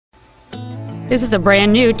This is a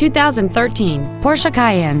brand new 2013 Porsche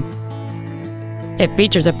Cayenne. It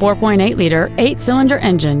features a 4.8-liter 8-cylinder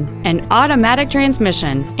engine, an automatic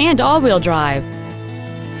transmission, and all-wheel drive.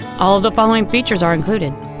 All of the following features are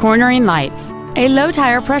included: cornering lights, a low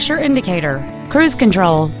tire pressure indicator, cruise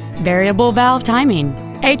control, variable valve timing,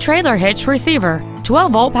 a trailer hitch receiver,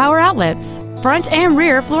 12-volt power outlets, front and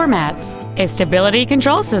rear floor mats, a stability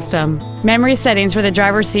control system, memory settings for the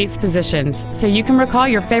driver's seat's positions so you can recall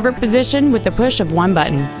your favorite position with the push of one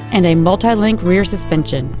button, and a multi-link rear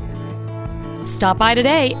suspension. Stop by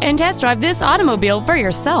today and test drive this automobile for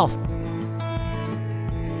yourself.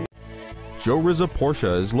 Joe Rizza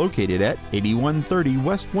Porsche is located at 8130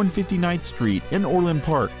 West 159th Street in Orland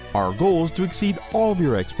Park. Our goal is to exceed all of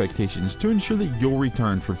your expectations to ensure that you'll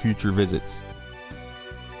return for future visits.